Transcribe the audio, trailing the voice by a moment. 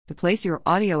To place your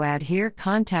audio ad here,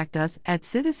 contact us at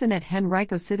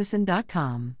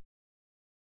citizen@henricocitizen.com.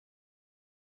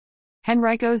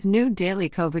 Henrico's new daily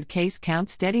COVID case count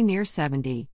steady near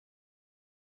 70.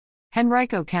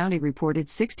 Henrico County reported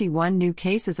 61 new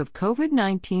cases of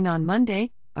COVID-19 on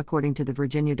Monday, according to the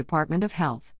Virginia Department of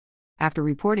Health. After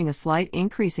reporting a slight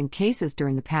increase in cases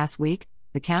during the past week,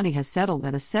 the county has settled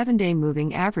at a 7-day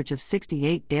moving average of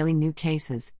 68 daily new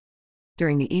cases.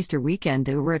 During the Easter weekend,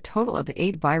 there were a total of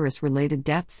 8 virus-related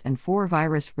deaths and 4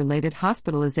 virus-related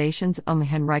hospitalizations among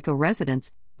Henrico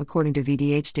residents, according to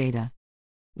VDH data.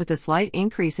 With a slight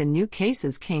increase in new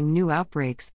cases came new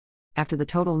outbreaks. After the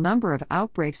total number of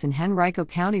outbreaks in Henrico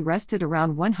County rested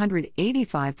around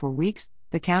 185 for weeks,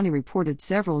 the county reported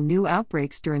several new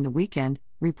outbreaks during the weekend,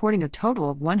 reporting a total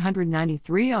of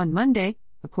 193 on Monday,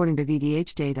 according to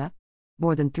VDH data.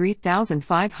 More than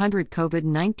 3,500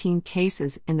 COVID-19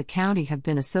 cases in the county have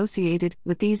been associated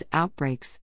with these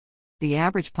outbreaks. The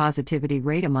average positivity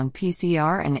rate among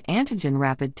PCR and antigen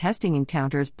rapid testing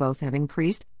encounters both have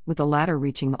increased, with the latter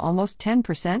reaching almost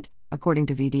 10%, according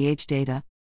to VDH data.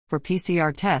 For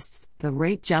PCR tests, the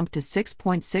rate jumped to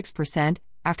 6.6%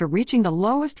 after reaching the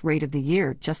lowest rate of the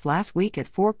year just last week at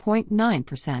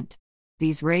 4.9%.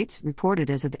 These rates, reported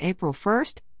as of April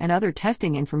 1st, and other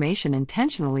testing information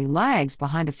intentionally lags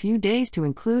behind a few days to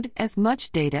include as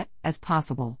much data as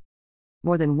possible.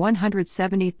 More than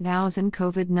 170,000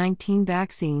 COVID-19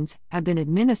 vaccines have been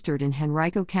administered in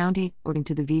Henrico County, according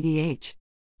to the VDH.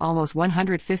 Almost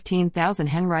 115,000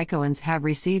 Henricoans have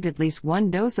received at least one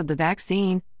dose of the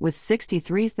vaccine, with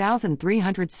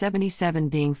 63,377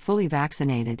 being fully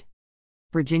vaccinated.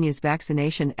 Virginia's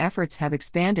vaccination efforts have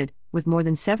expanded, with more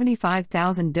than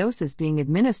 75,000 doses being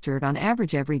administered on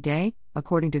average every day,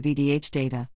 according to VDH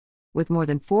data. With more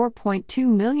than 4.2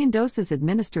 million doses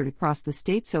administered across the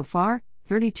state so far,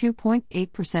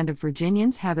 32.8% of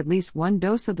Virginians have at least one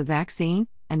dose of the vaccine,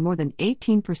 and more than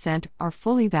 18% are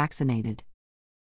fully vaccinated.